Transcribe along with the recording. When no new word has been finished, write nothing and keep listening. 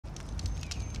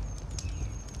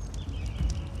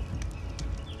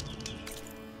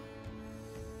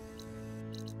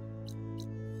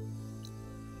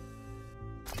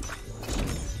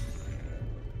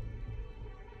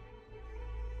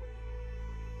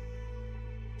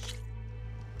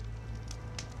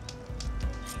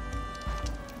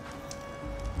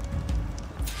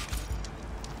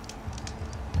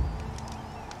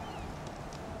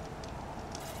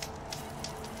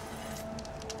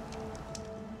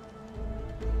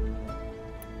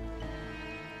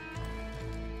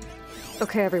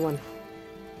Okay, everyone.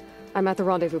 I'm at the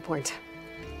rendezvous point.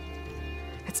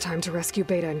 It's time to rescue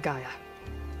Beta and Gaia.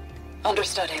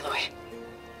 Understood, Aloy.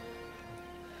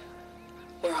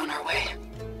 We're on our way.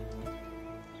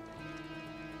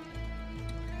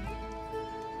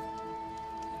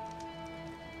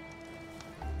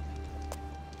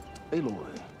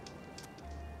 Aloy.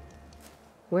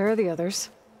 Where are the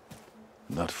others?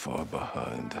 Not far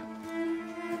behind.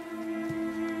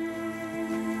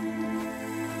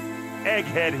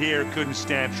 Egghead here couldn't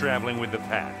stand traveling with the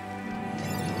pack.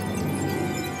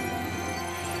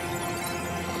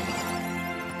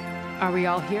 Are we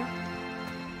all here?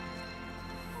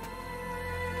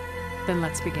 Then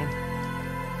let's begin.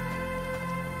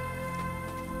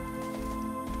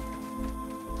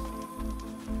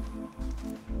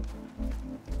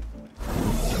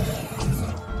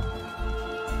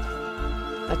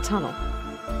 A tunnel.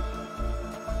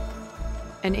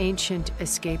 An ancient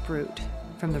escape route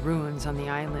from the ruins on the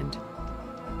island.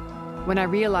 When I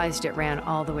realized it ran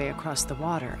all the way across the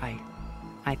water,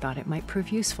 I thought it might prove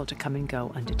useful to come and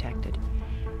go undetected.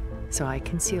 So I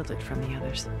concealed it from the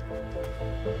others.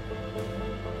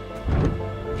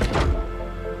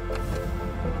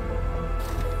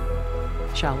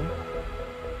 Shall we?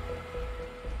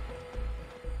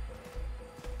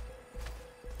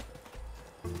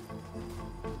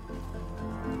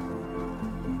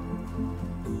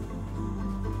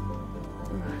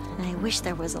 I wish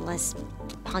there was a less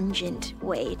pungent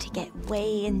way to get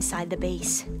way inside the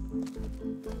base.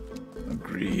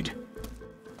 Agreed.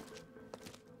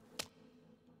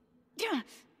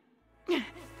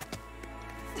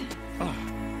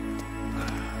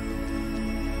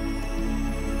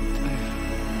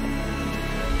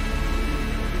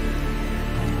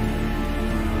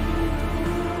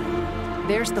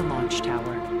 There's the launch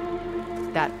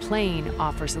tower. That plane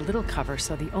offers a little cover,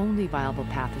 so the only viable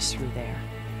path is through there.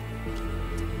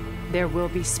 There will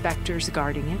be Spectres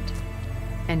guarding it,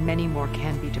 and many more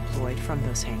can be deployed from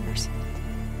those hangars.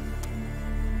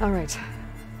 All right.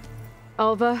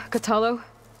 Alva, Catalo,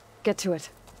 get to it.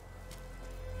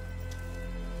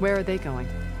 Where are they going?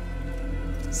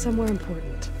 Somewhere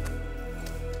important.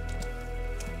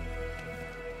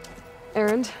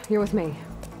 Erend, you're with me.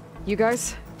 You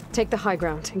guys, take the high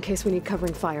ground in case we need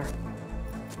covering fire.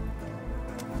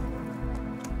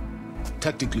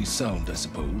 Tactically sound, I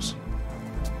suppose.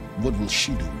 What will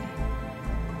she do?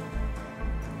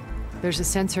 There's a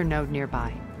sensor node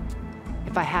nearby.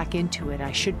 If I hack into it,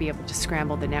 I should be able to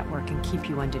scramble the network and keep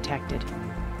you undetected.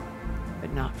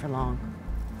 But not for long.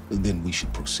 Then we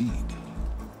should proceed.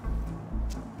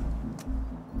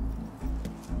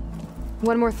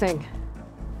 One more thing.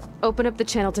 Open up the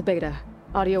channel to Beta.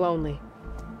 Audio only.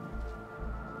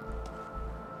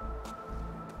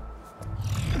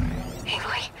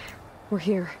 Aloy? We're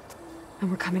here, and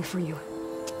we're coming for you.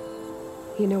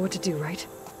 You know what to do, right?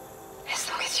 As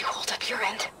long as you hold up your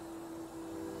end.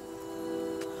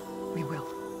 We will.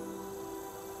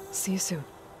 See you soon.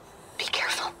 Be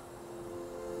careful.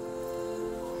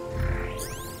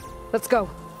 Let's go.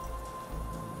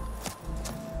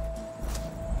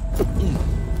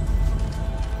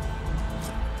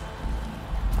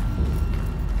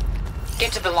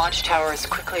 Get to the launch tower as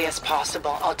quickly as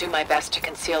possible. I'll do my best to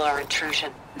conceal our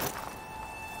intrusion.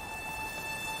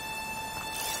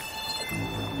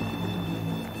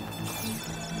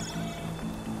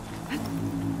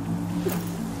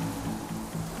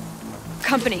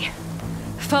 Company.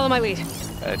 Follow my lead.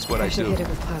 That's what I should do. hit it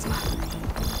with plasma.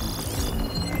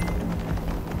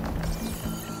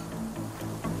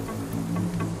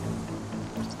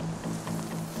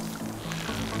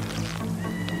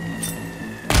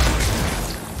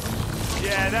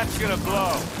 Yeah, that's gonna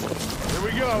blow. Here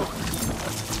we go.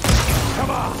 Come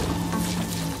on.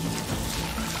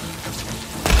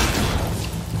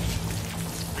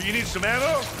 You need some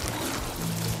ammo?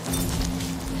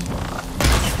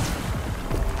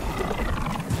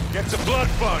 Gets a blood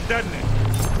fog, doesn't it?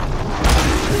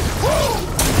 Woo!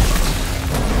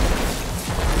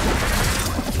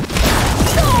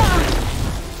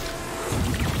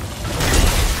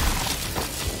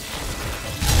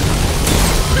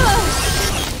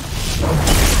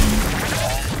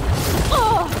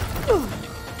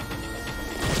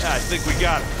 I think we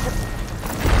got it.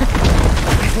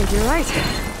 I think you're right.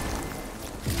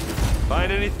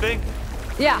 Find anything?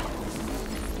 Yeah.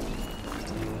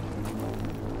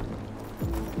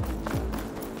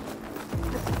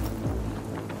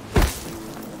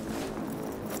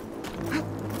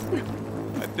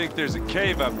 I think there's a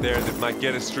cave up there that might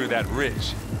get us through that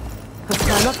ridge. Let's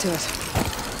climb up to it.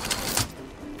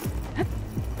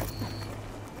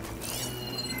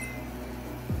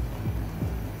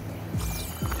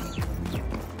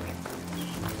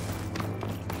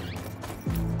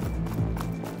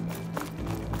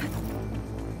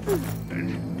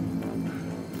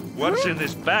 What's in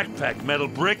this backpack? Metal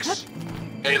bricks?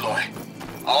 Aloy,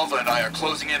 Alva and I are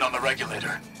closing in on the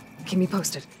regulator. Keep me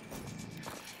posted.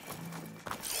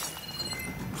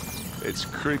 It's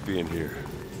creepy in here.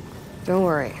 Don't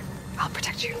worry. I'll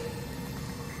protect you.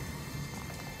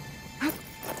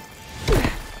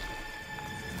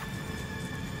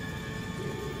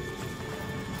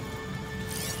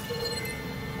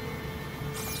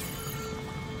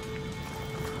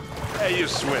 Hey, you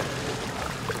swim.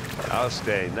 I'll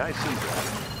stay nice and dry.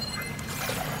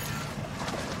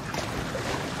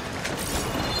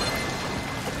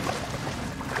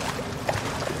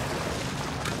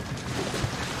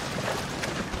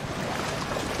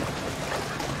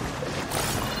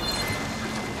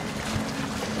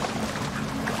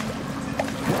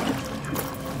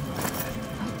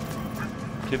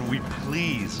 Can we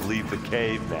please leave the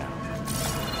cave now?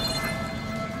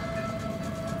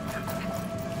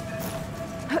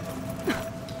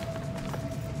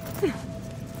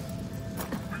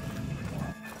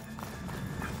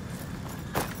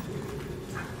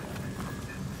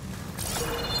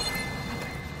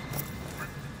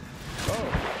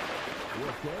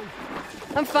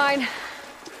 I'm fine.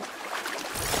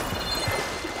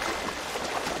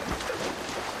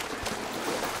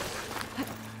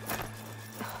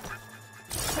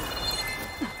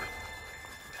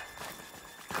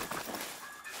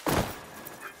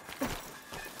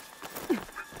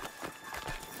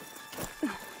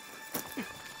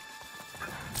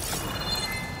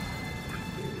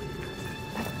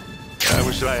 I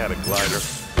wish I had a glider.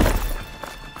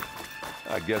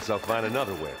 I guess I'll find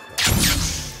another way across.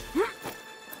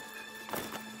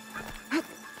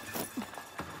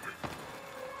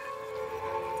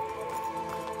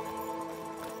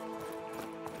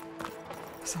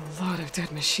 There's a lot of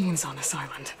dead machines on this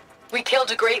island. We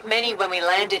killed a great many when we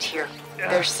landed here.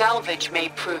 Their salvage may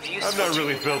prove useful. I'm not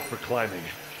really built for climbing.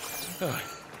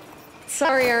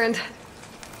 Sorry, Erend.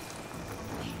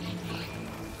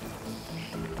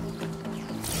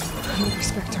 I'm a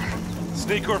respecter.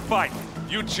 Sneak or fight,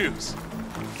 you choose.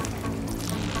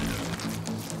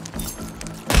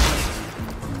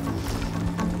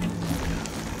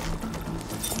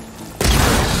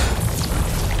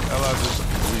 Well, I'll just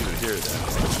leave it here then.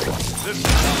 This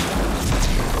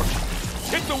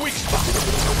hit the weak spot.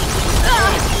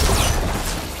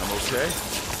 I'm okay.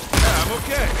 Yeah, I'm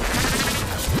okay.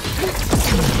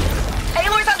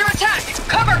 Aloy's under attack!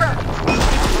 Cover her!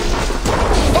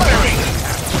 Firing!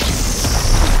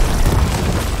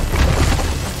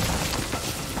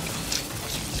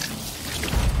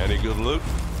 Any good loot?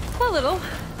 A little.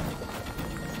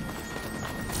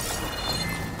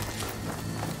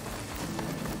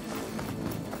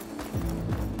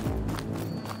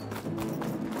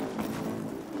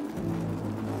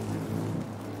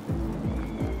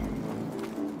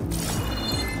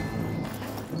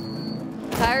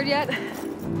 Tired yet?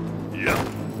 Yep.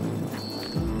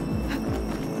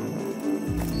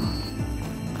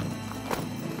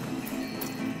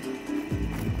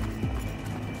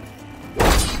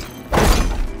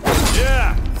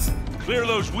 Yeah! Clear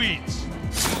those weeds.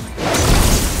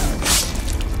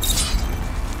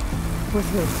 With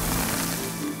me.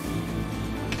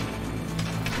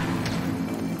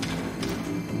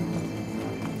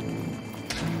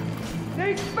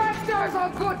 These specters are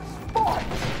good sport!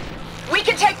 We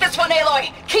can take this one,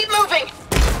 Aloy! Keep moving!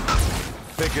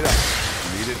 Pick it up.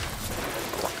 Need it?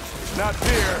 It's not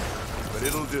deer, but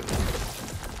it'll do.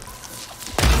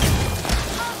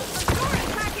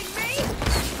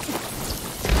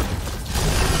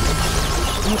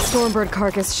 That Stormbird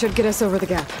carcass should get us over the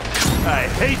gap. I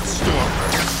hate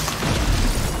Stormbirds.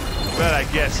 But I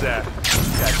guess, that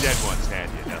dead one's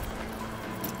handy enough.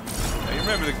 Now, you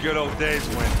remember the good old days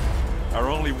when our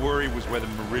only worry was whether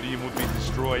Meridian would be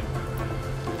destroyed?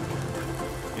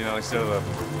 You know, instead of a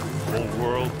whole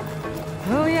world?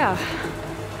 Oh, yeah.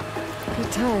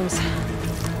 Good times.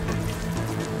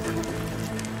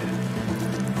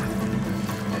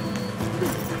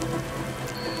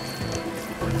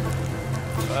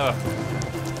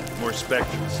 More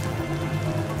specters.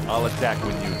 I'll attack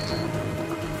when used.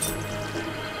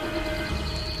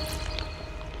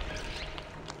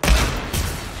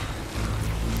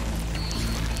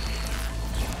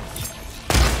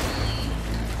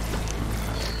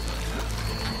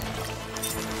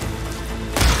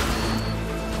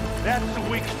 That's the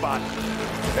weak spot.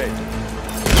 Hey.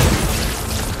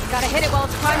 Gotta hit it while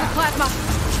it's primed with plasma.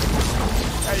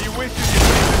 Hey, you wasted your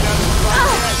time another spot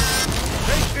yet.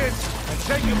 Take this and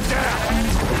take him down.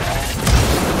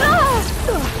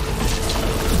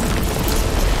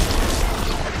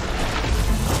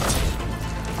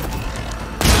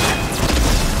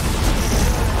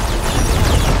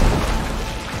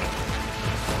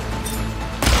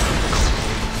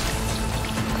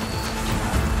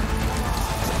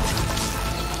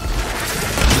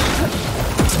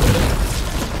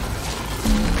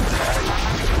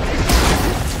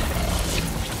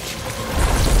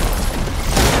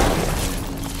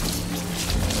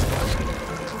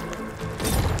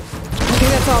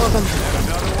 of them. And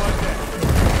another one dead.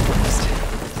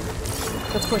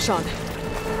 Let's push on.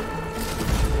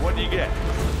 What do you get?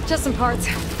 Just some parts.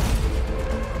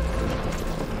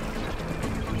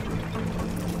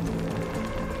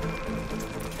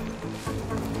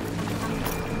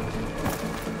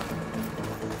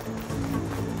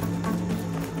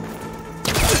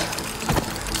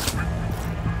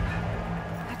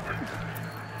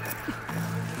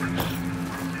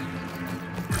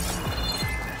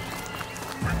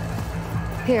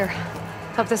 Here,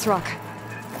 up this rock.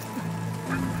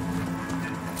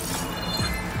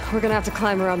 We're gonna have to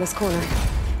climb around this corner.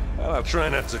 Well, I'll try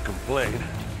not to complain.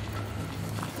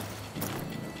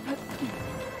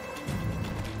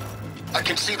 I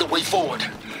can see the way forward.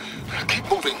 Keep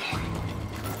moving.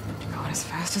 Going as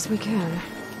fast as we can.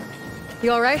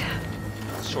 You all right?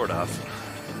 Sort of.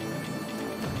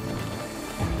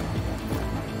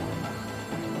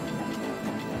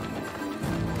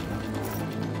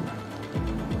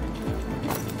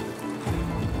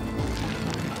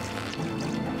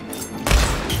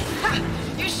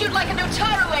 You shoot like a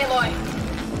Notaru, Aloy!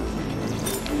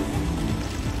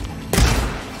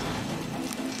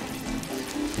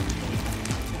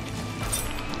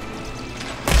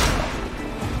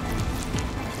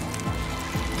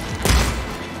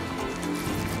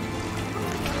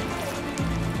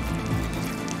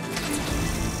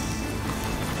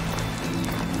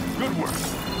 Good work.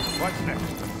 What's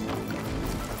next?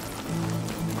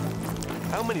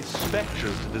 How many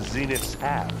Spectres do the Zeniths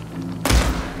have?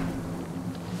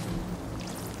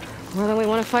 More than we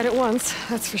want to fight at once,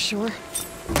 that's for sure.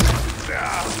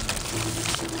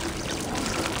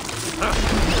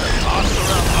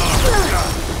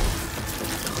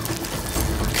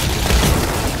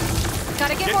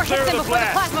 Gotta get Get more clear hits of in the before the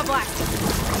blast. plasma blast.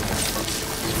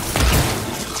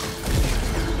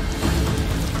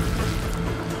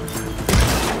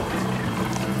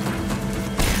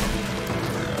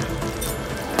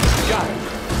 Got it.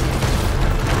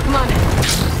 Come on,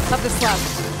 up the slab.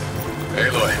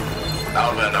 Aloy,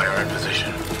 Alva and I are in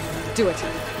position. Do it.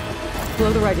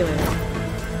 Blow the regulator.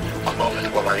 A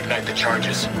moment while I ignite the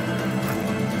charges.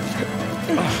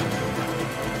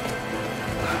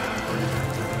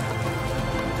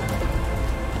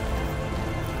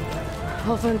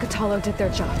 Alpha and Catalo did their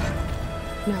job.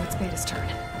 Now it's Beta's turn.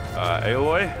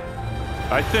 Aloy?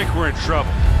 I think we're in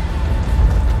trouble.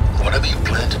 Whatever you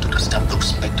plan to do to stop those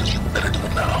specters, you better do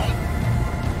it now.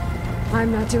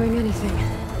 I'm not doing anything.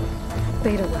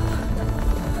 Beta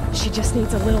will. She just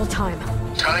needs a little time.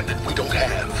 Time that we don't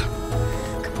have.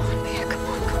 Come on, Beta, come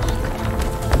on, come on.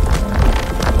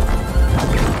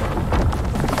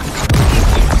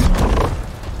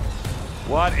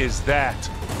 What is that?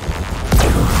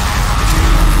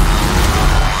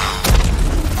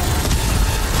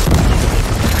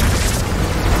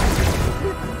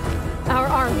 Our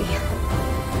army.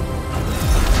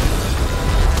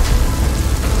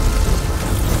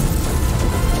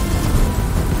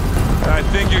 I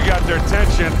think you got their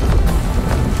attention.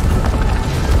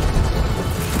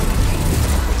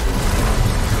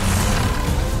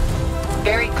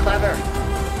 Very clever.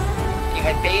 You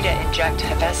had Beta inject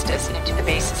Hephaestus into the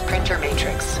base's printer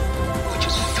matrix. Which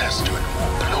is faster and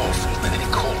more powerful than any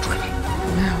cauldron.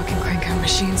 Now we can crank out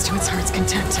machines to its heart's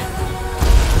content.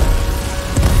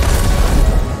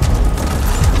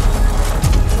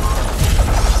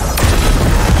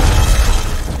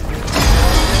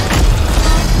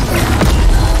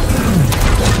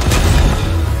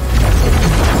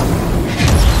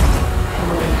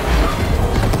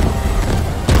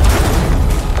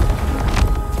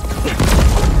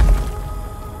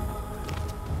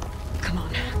 Come on.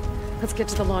 Let's get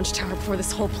to the launch tower before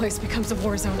this whole place becomes a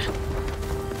war zone.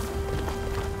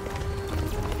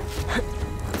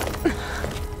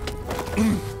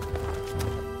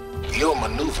 Your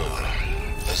maneuver,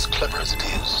 as clever as it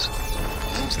is,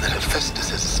 means that Hephaestus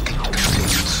has escaped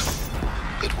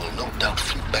containment. It will no doubt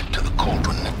fleet back to the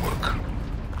Cauldron network.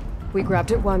 We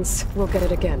grabbed it once, we'll get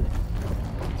it again.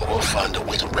 Or find a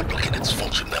way to replicate its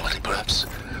functionality, perhaps.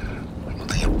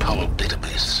 The Apollo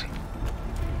database.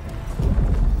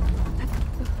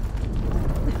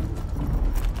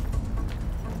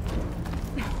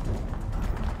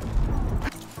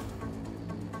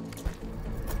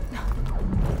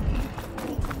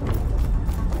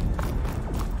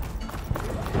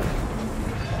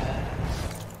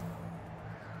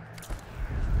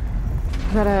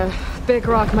 That big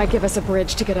rock might give us a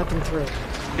bridge to get up and through.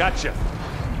 Gotcha.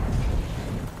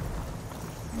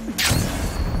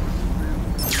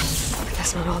 I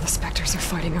guess not all the Spectres are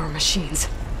fighting our machines.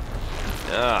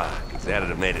 Ah, because that'd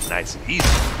have made it nice and easy.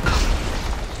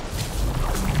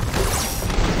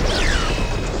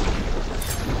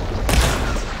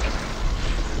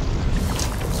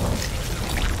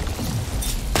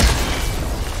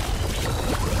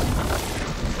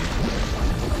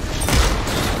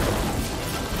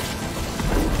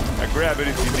 Grab it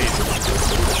if you need it.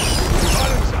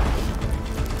 Bottoms up.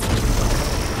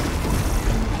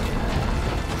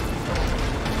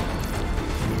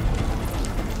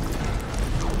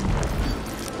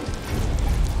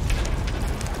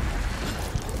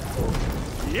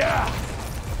 Yeah!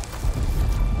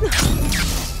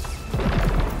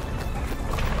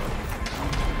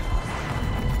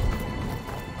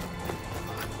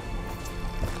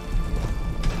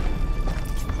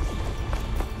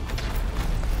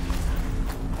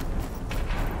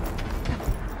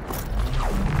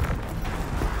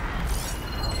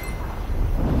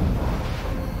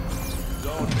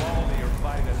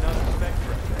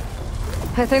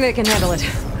 I think they can handle it. To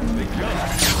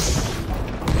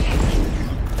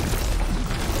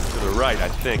the right, I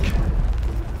think.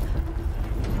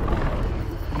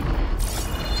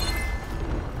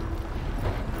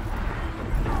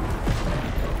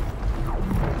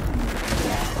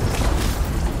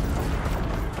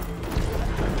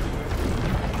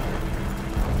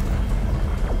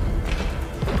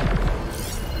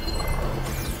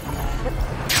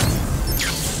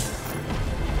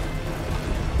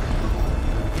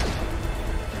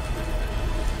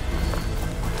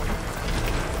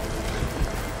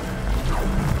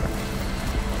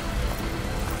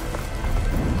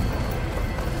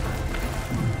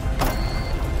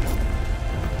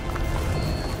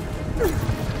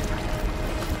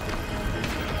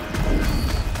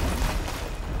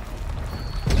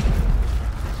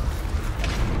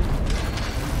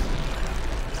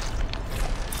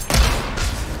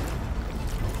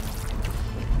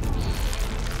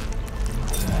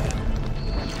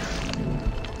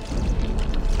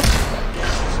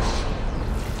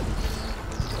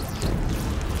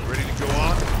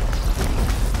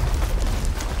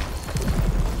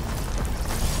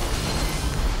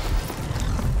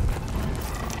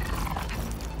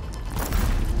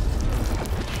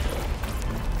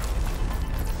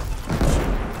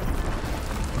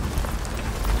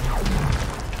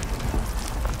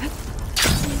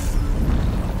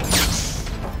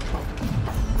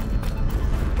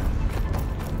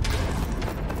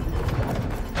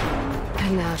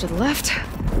 Now to the left.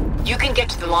 You can get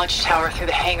to the launch tower through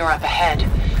the hangar up ahead.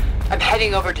 I'm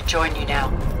heading over to join you now.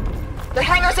 The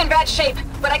hangar's in bad shape,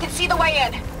 but I can see the way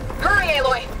in. Hurry,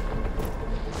 Aloy!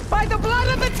 By the blood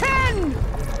of the Ten!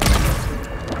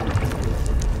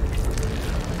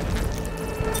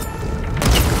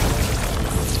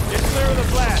 Get clear of the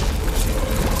blast.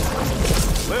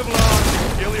 Live long,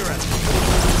 kill your enemy.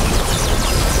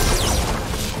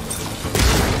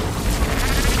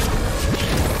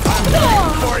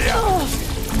 For you. You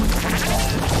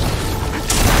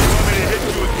want me to hit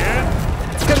you again?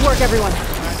 It's good work, everyone.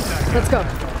 Let's go.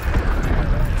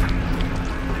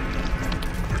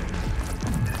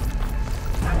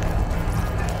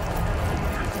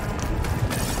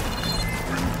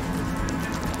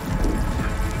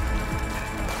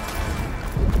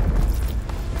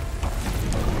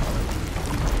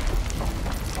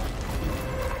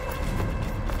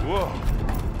 Whoa.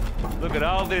 Look at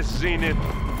all this Zenith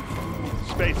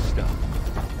space stuff.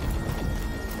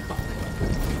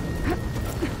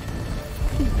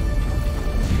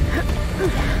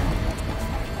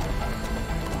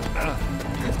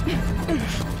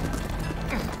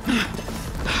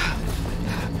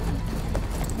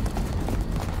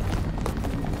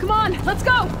 Come on, let's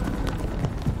go!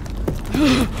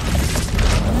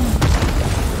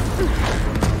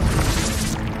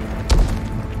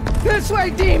 This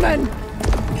way, demon!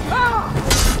 Ah!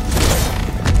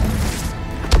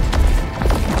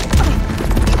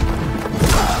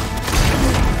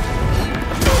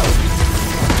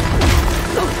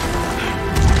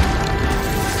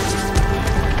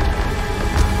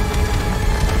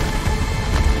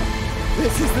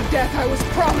 This is the death I was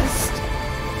promised!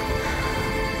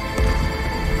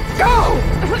 Go!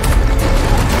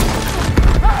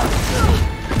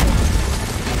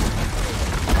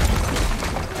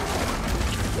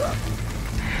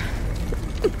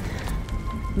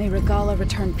 May Regala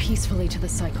return peacefully to the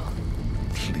cycle.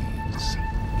 Please.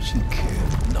 She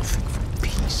cared nothing for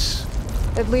peace.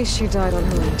 At least she died on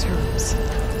her own terms.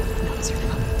 That was her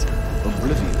fault.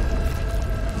 Oblivion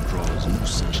draws no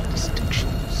such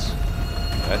distinctions.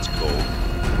 That's cold.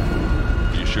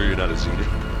 You sure you're not a Zenith?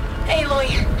 Aloy,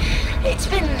 it's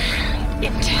been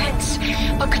intense,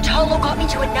 but Catalo got me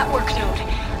to a network node.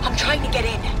 I'm trying to get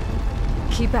in.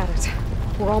 Keep at it.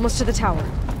 We're almost to the tower.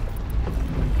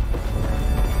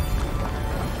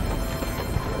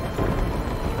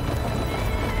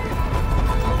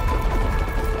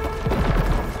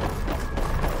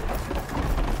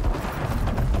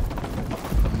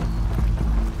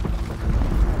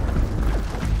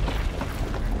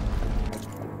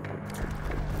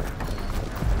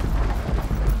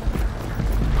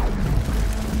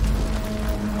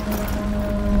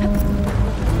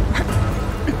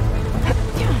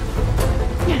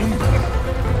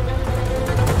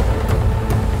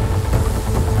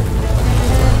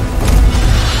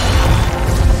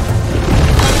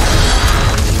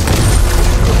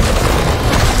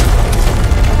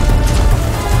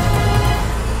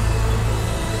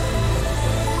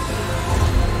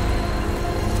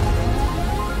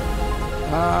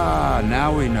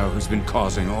 now we know who's been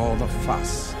causing all the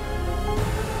fuss.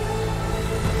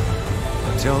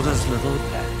 Matilda's little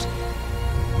pet.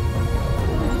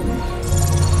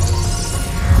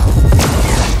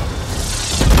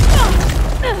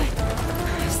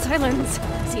 Silence!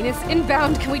 Zenith's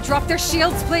inbound. Can we drop their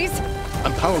shields, please?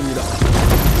 I'm powering it up.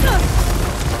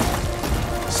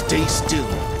 Stay still.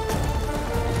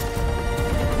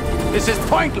 This is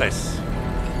pointless!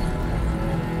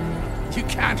 You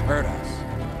can't hurt us.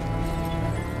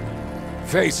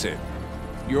 Face it,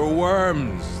 you're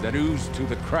worms that ooze through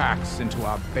the cracks into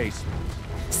our basement.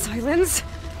 Silence?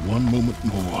 One moment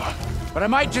more. But I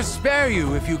might just spare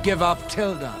you if you give up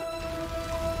Tilda.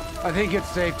 I think it's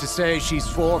safe to say she's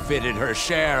forfeited her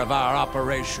share of our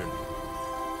operation.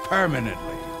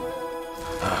 Permanently.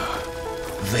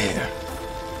 There.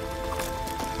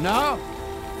 No?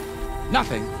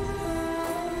 Nothing.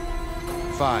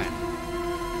 Fine.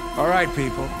 All right,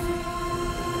 people.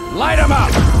 Light 'em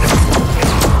up!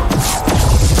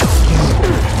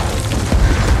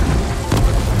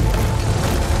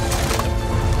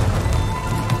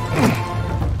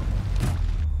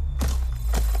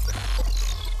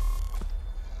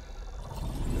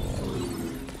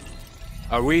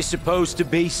 Are we supposed to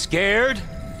be scared?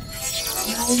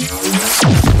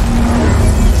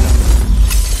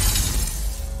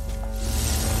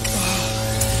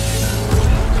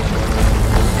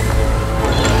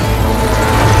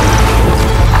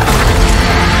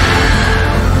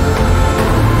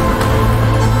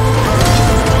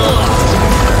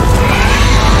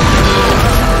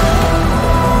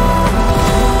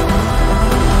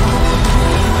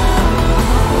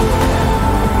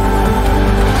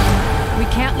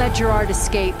 Gerard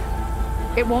escape.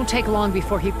 It won't take long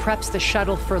before he preps the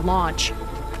shuttle for launch.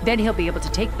 Then he'll be able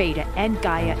to take Beta and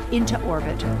Gaia into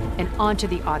orbit and onto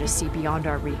the Odyssey beyond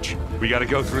our reach. We gotta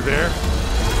go through there?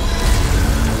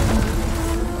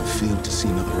 I fail to see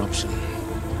another option.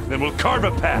 Then we'll carve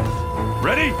a path.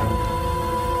 Ready?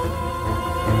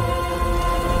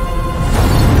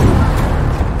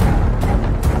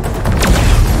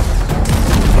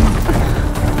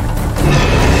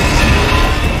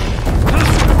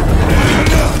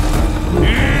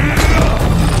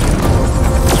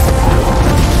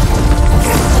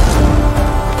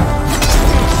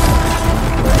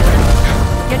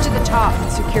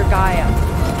 Secure Gaia.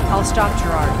 I'll stop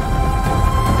Gerard.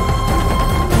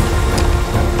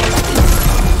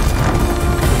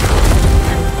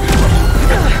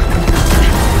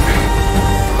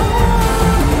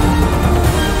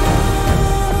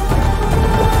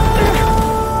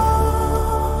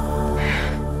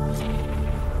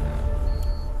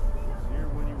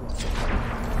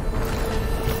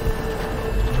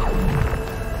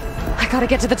 I gotta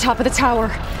get to the top of the tower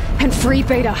and free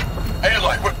Beta. Hey,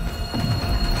 Eli,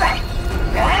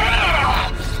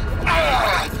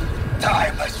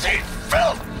 time machine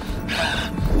filth!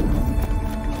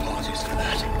 Apologies for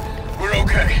that. We're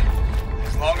okay.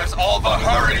 As long as Alva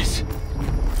hurries.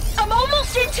 I'm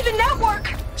almost into the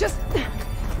network! Just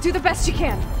do the best you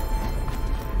can.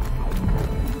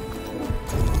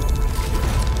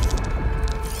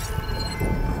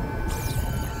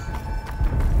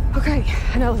 Okay,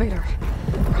 an elevator.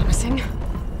 Promising.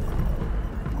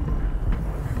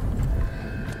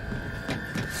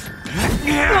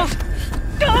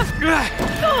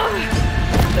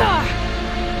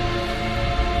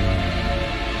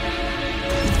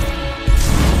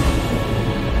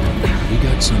 We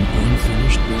got some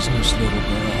unfinished business, little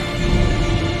girl.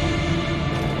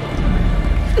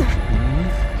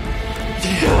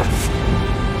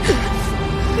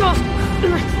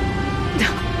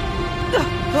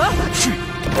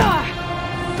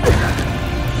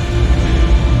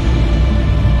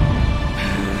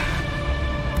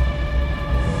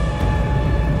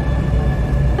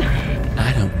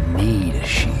 I don't need a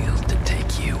shield to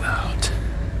take you out.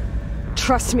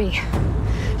 Trust me,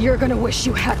 you're gonna wish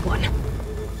you had one.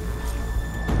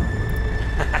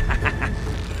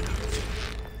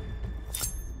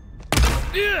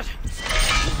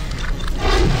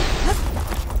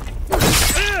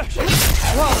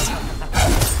 Whoa!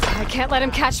 I can't let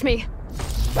him catch me.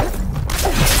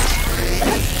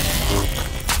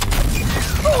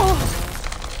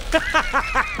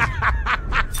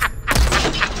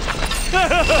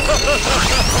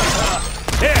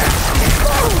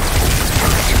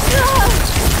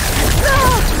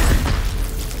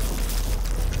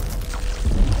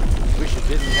 Wish it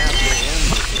didn't have to end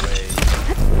this way.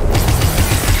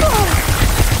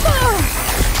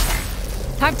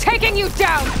 I'm taking you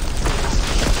down!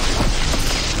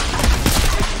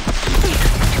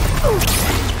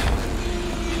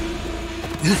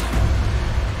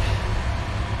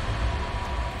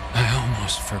 I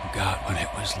almost forgot what it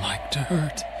was like to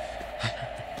hurt.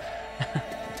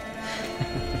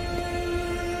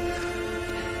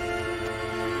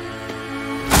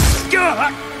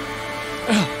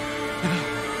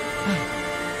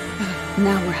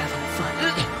 Now we're having fun,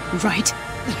 right?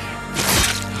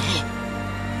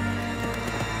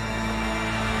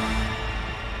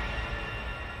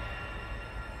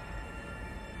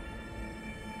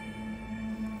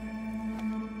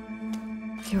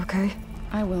 You okay?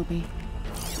 I will be.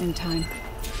 In time.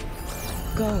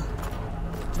 Go.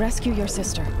 Rescue your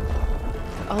sister.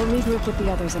 I'll regroup with the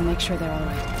others and make sure they're all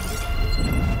right.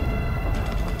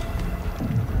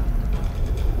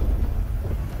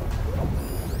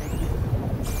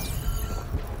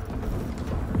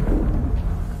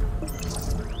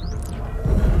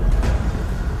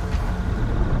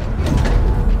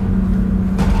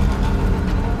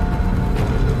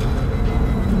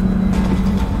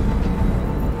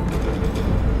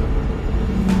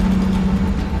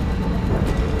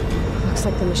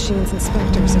 Machine's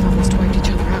inspectors have almost wiped each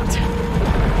other out.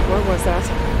 What was that?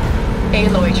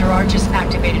 Aloy, Gerard just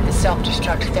activated the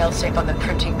self-destruct failsafe on the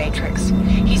printing matrix.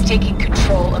 He's taking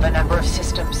control of a number of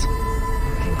systems.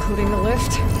 Including the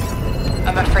lift?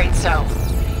 I'm afraid so.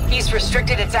 He's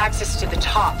restricted its access to the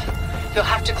top. You'll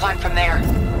have to climb from there.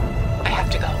 I have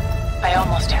to go. I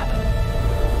almost have.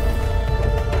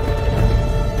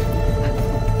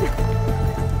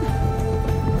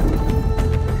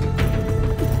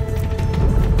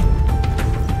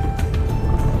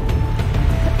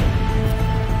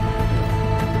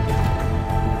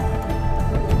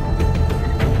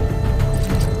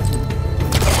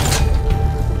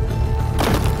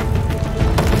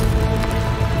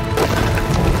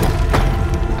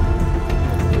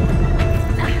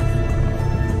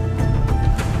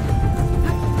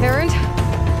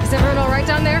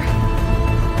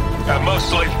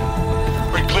 Mostly.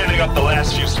 We're cleaning up the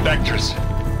last few specters.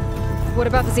 What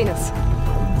about the Zeniths?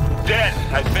 Dead,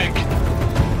 I think.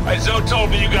 Izo told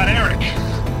me you got Eric.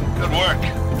 Good work.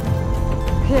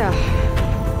 Yeah.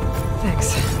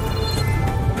 Thanks.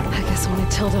 I guess only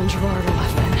Tilda and Gerard are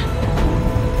left then.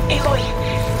 Aloy,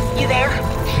 you there?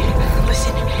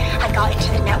 Listen, I got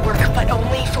into the network, but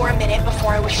only for a minute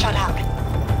before I was shut out.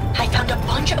 I found a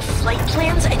bunch of flight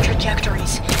plans and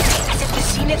trajectories, as if the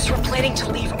Zeniths were planning to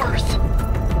leave Earth.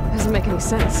 Doesn't make any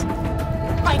sense.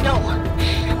 I know,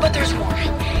 but there's more.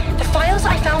 The files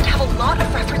I found have a lot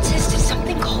of references to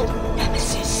something called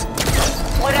Nemesis.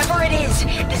 Whatever it is,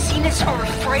 the Zeniths are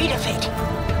afraid of it.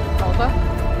 Alva?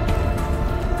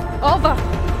 Alva!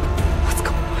 What's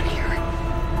going on here?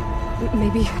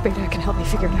 Maybe Beta can help me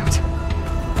figure it out.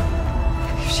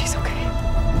 If she's okay.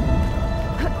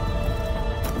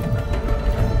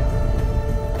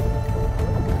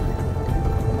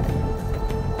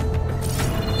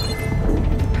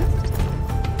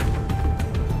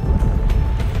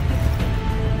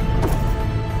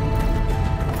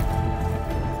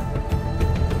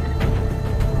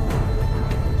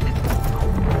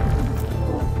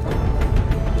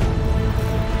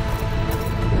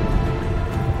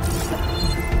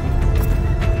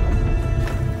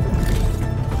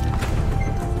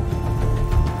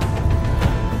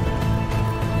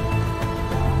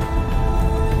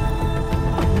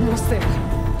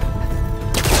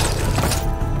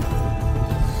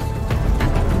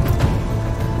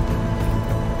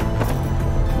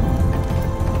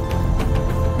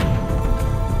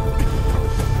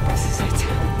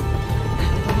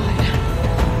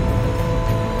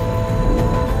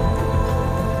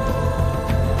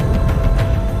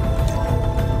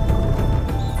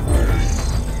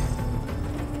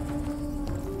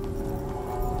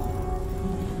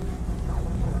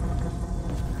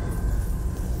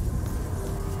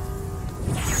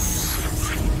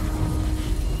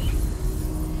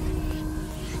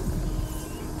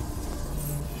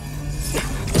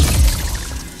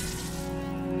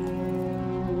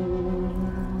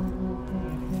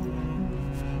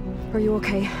 Are you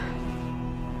okay?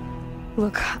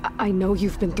 Look, I know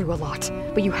you've been through a lot,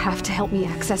 but you have to help me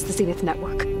access the Zenith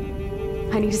network.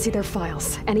 I need to see their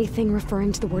files, anything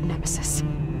referring to the word Nemesis.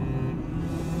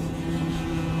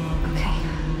 Okay.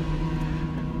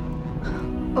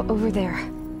 Over there.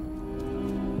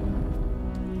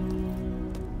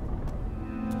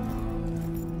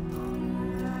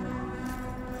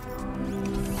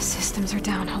 The systems are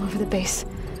down all over the base.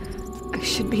 I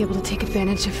should be able to take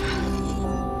advantage of...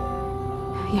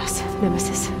 Yes,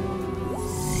 Nemesis.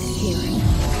 Here.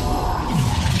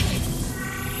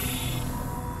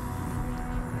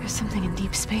 There's something in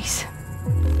deep space.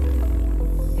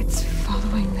 It's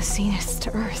following the Zeniths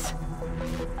to Earth.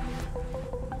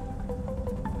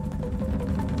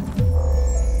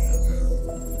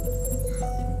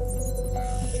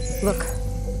 Look.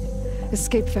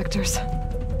 Escape vectors.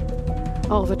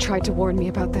 Alva tried to warn me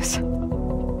about this.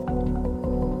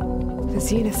 The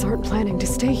Zeniths aren't planning to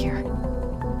stay here.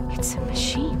 It's a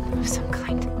machine of some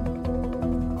kind.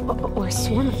 Or a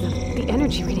swarm of them. The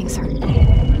energy readings are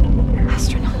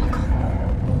astronomical.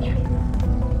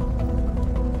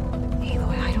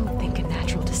 Aloy, I don't think a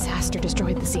natural disaster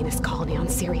destroyed the Zenith colony on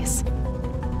Sirius.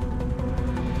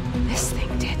 This thing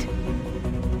did.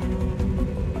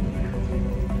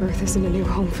 Earth isn't a new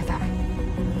home for them.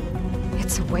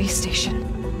 It's a way station.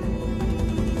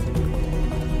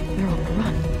 They're on the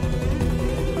run.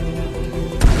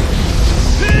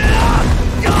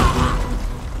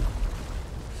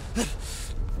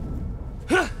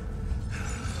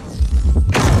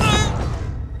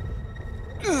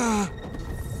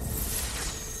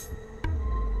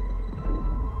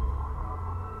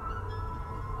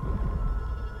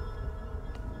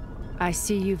 I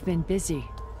see you've been busy.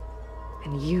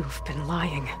 And you've been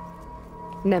lying.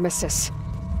 Nemesis,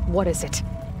 what is it?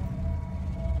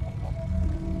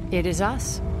 It is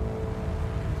us.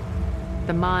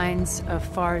 The minds of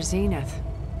Far Zenith.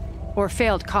 Or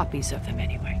failed copies of them,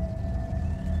 anyway.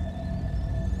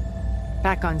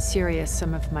 Back on Sirius,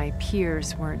 some of my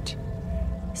peers weren't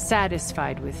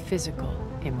satisfied with physical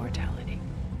immortality.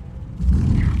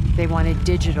 They wanted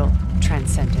digital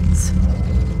transcendence.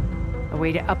 A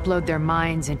way to upload their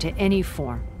minds into any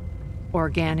form,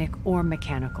 organic or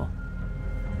mechanical.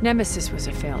 Nemesis was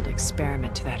a failed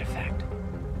experiment to that effect.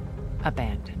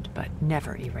 Abandoned, but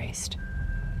never erased.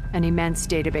 An immense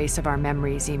database of our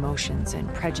memories, emotions,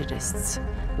 and prejudices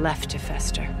left to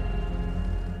fester.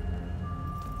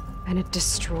 And it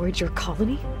destroyed your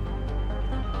colony?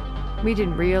 We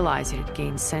didn't realize it had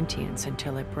gained sentience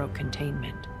until it broke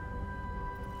containment.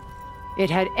 It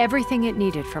had everything it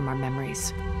needed from our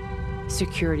memories.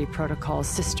 Security protocols,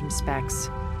 system specs,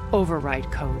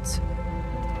 override codes.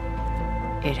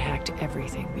 It hacked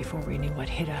everything before we knew what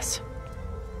hit us.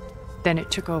 Then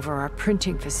it took over our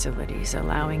printing facilities,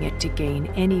 allowing it to gain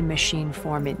any machine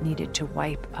form it needed to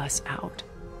wipe us out.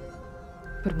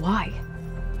 But why?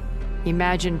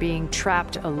 Imagine being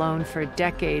trapped alone for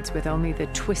decades with only the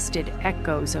twisted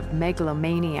echoes of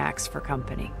megalomaniacs for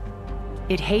company.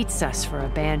 It hates us for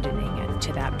abandoning it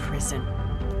to that prison.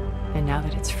 And now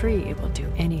that it's free, it will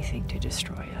do anything to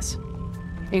destroy us,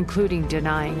 including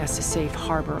denying us a safe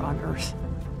harbor on Earth.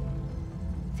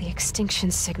 The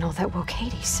extinction signal that woke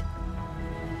Hades.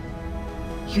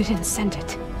 You didn't send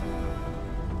it.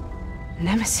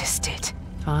 Nemesis did.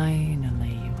 Finally,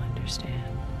 you understand.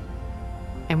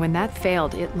 And when that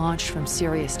failed, it launched from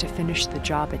Sirius to finish the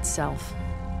job itself.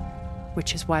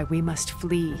 Which is why we must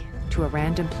flee to a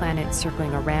random planet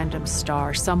circling a random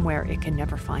star, somewhere it can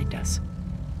never find us.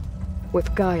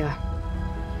 With Gaia,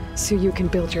 so you can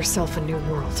build yourself a new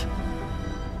world.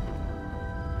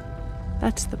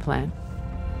 That's the plan.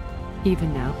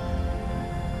 Even now.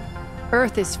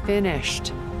 Earth is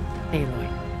finished, Aloy.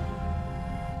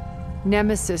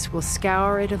 Nemesis will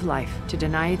scour it of life to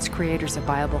deny its creators a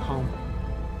viable home.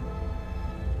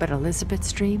 But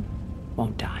Elizabeth's dream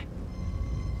won't die.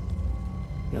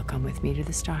 You'll come with me to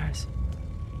the stars.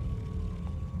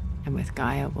 And with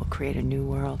Gaia, we'll create a new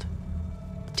world.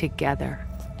 Together,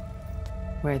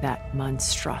 where that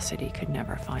monstrosity could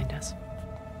never find us.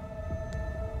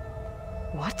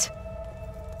 What?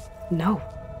 No.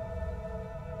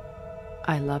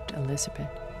 I loved Elizabeth.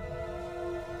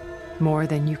 More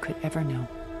than you could ever know.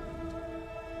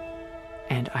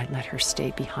 And I let her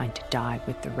stay behind to die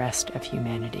with the rest of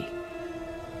humanity.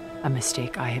 A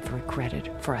mistake I have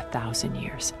regretted for 1,000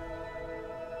 years.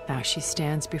 Now she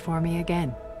stands before me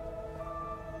again.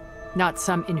 Not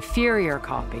some inferior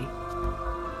copy,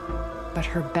 but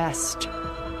her best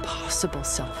possible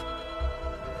self.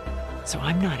 So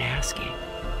I'm not asking.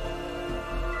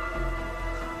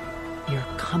 You're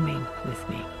coming with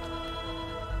me.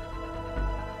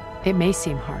 It may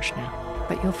seem harsh now,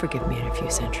 but you'll forgive me in a few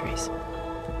centuries.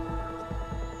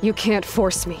 You can't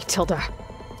force me, Tilda.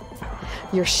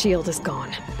 Your shield is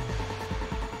gone.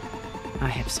 I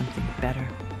have something better.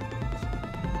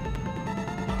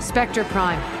 Spectre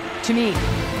Prime, to me.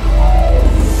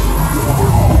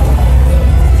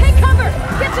 Take cover!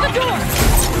 Get to the door!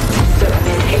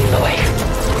 Submit, Aloy.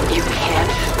 You can't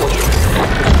win.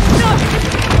 No!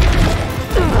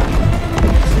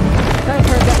 I've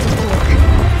heard that before.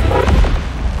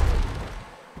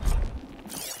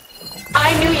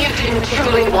 I knew you didn't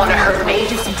truly want to hurt me.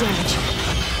 Do some damage.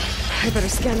 I better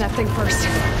scan that thing first.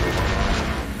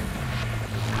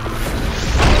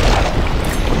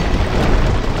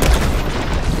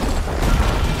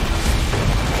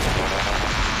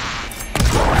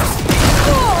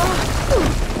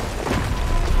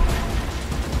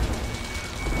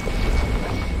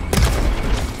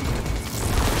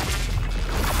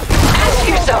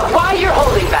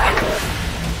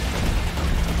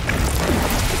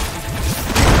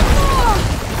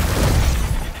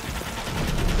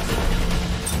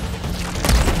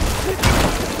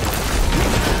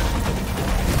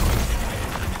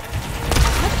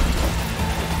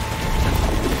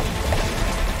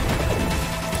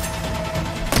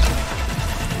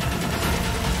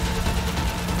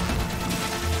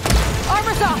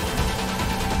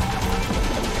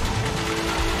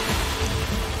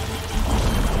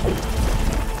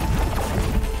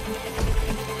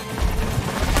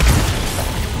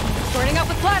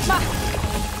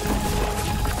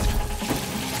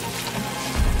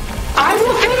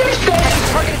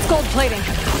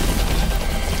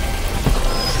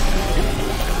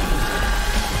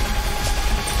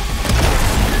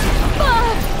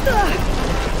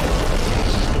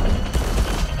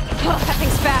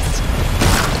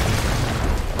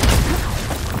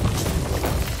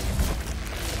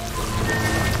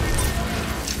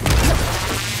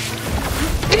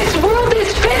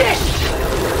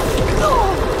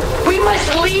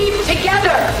 leave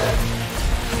together!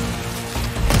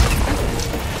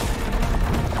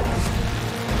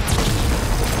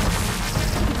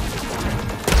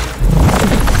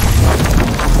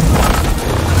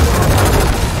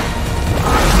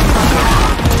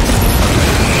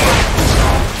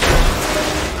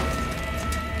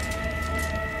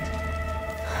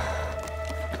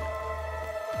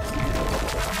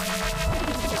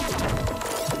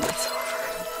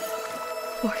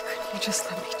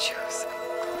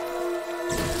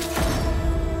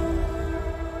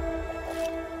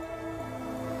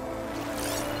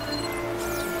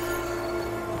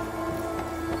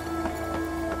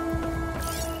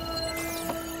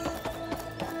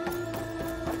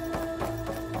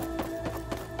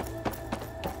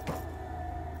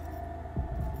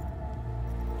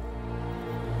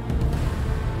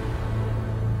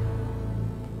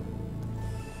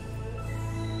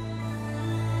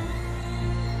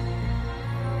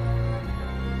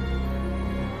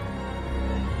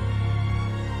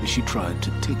 She tried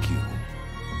to take you.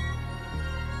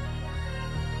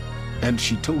 And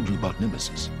she told you about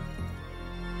Nemesis.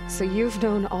 So you've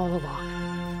known all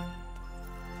along?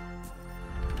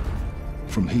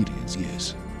 From Hades,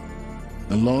 yes.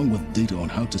 Along with data on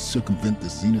how to circumvent the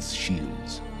Zenith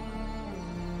shields.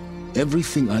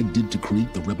 Everything I did to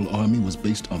create the rebel army was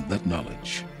based on that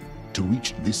knowledge. To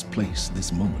reach this place,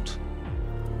 this moment.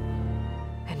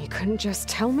 And you couldn't just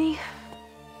tell me?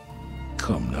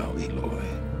 Come now,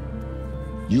 Aloy.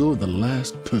 You're the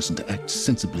last person to act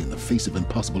sensibly in the face of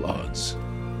impossible odds.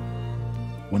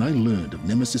 When I learned of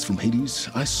Nemesis from Hades,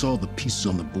 I saw the pieces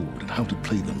on the board and how to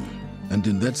play them. And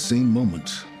in that same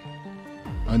moment,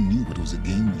 I knew it was a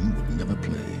game you would never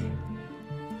play.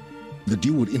 That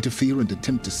you would interfere and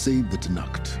attempt to save the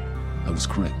Tenakth. I was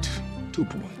correct, to a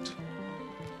point.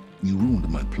 You ruined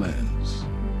my plans,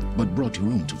 but brought your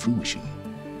own to fruition.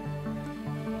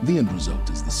 The end result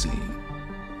is the same.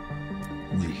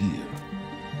 We're here.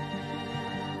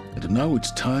 And now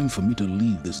it's time for me to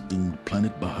leave this doomed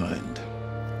planet behind.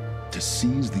 To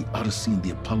seize the Odyssey and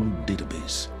the Apollo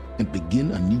database, and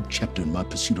begin a new chapter in my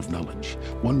pursuit of knowledge,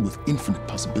 one with infinite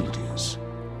possibilities.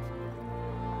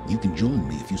 You can join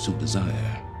me if you so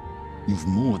desire. You've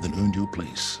more than earned your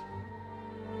place.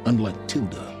 Unlike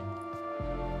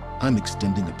Tilda, I'm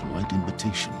extending a polite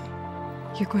invitation.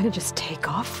 You're going to just take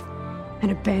off?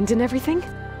 And abandon everything?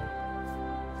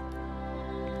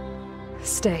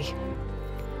 Stay.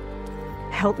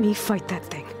 Help me fight that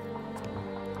thing.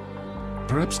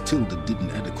 Perhaps Tilda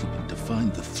didn't adequately define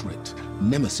the threat.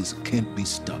 Nemesis can't be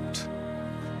stopped.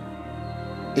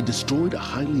 It destroyed a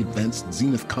highly advanced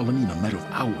Zenith colony in a matter of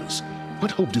hours. What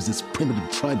hope does this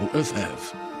primitive tribal Earth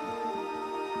have?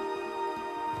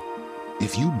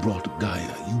 If you brought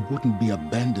Gaia, you wouldn't be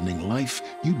abandoning life,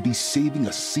 you'd be saving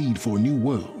a seed for a new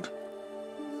world.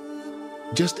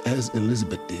 Just as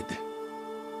Elizabeth did.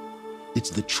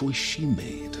 It's the choice she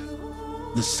made.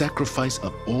 The sacrifice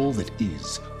of all that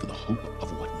is for the hope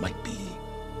of what might be.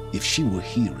 If she were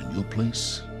here in your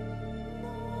place,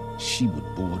 she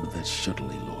would board that shuttle,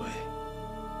 Aloy.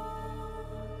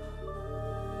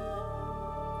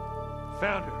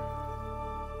 Found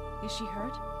her. Is she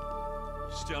hurt?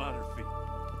 Still on her feet.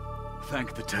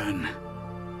 Thank the 10.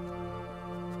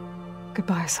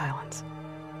 Goodbye, Silence.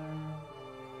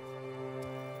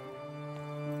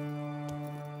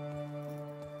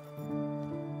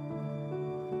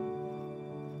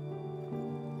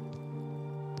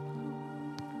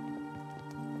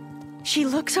 She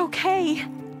looks okay.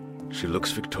 She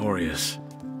looks victorious.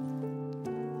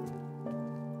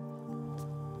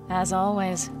 As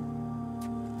always.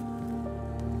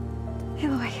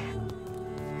 Aloy.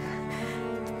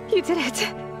 You did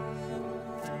it.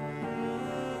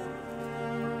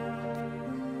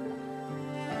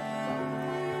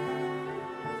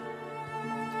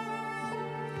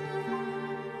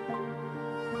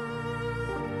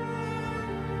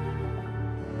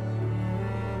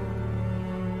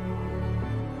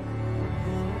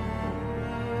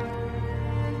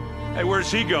 Hey,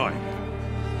 where's he going?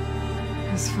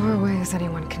 As far away as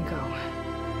anyone can go.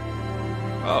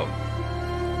 Oh.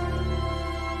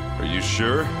 Are you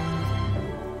sure?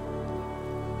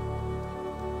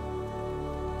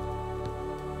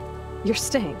 You're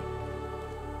staying.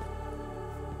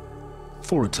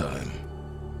 For a time.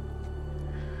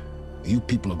 You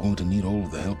people are going to need all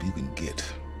of the help you can get.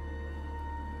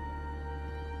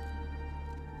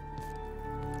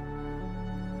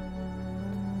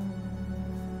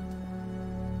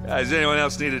 Does anyone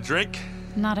else need a drink?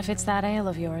 Not if it's that ale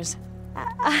of yours.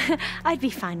 I'd be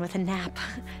fine with a nap.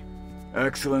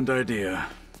 Excellent idea.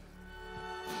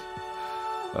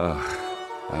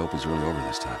 I hope he's really over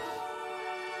this time.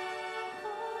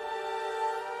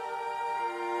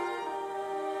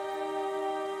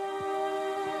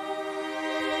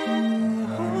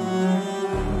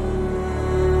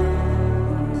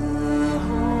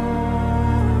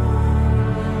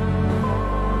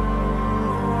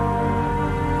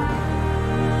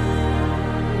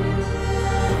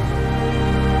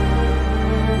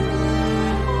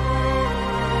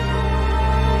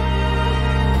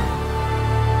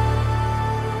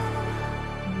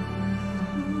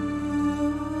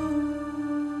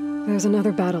 There's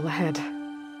another battle ahead,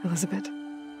 Elizabeth.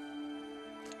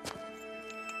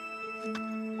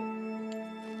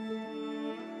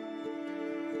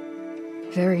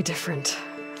 Very different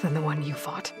than the one you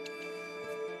fought.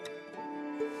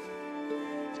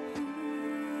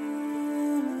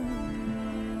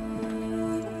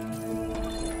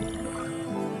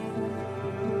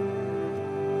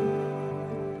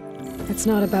 It's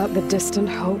not about the distant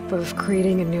hope of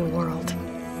creating a new world.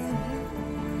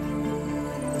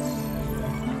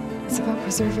 It's about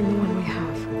preserving the one we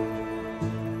have.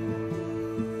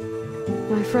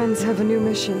 My friends have a new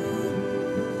mission.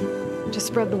 To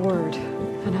spread the word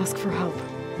and ask for help.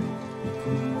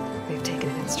 They've taken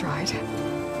it in stride.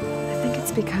 I think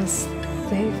it's because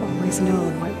they've always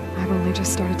known what I've only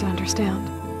just started to understand.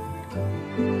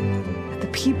 That the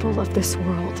people of this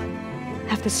world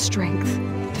have the strength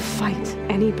to fight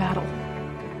any battle.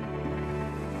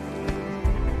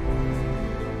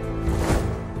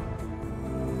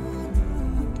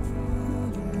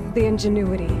 The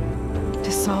ingenuity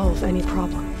to solve any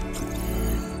problem.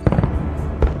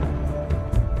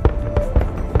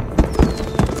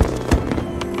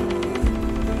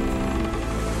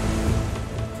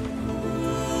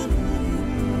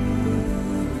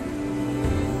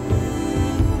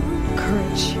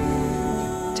 Courage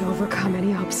to overcome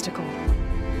any obstacle.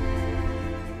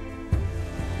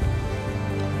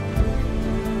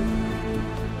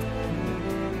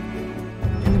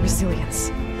 And the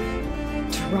resilience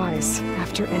to rise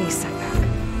after any setback.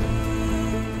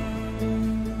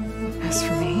 As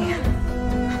for me,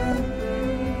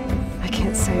 I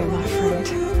can't say I'm not afraid.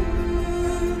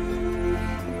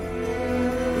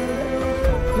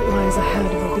 What lies ahead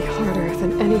will be harder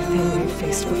than anything we've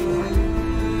faced before.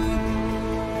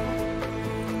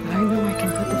 But I know I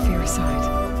can put the fear aside.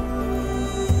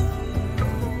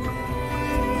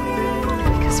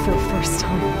 Because for the first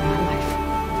time in my life,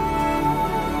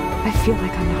 I feel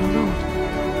like I'm not alone.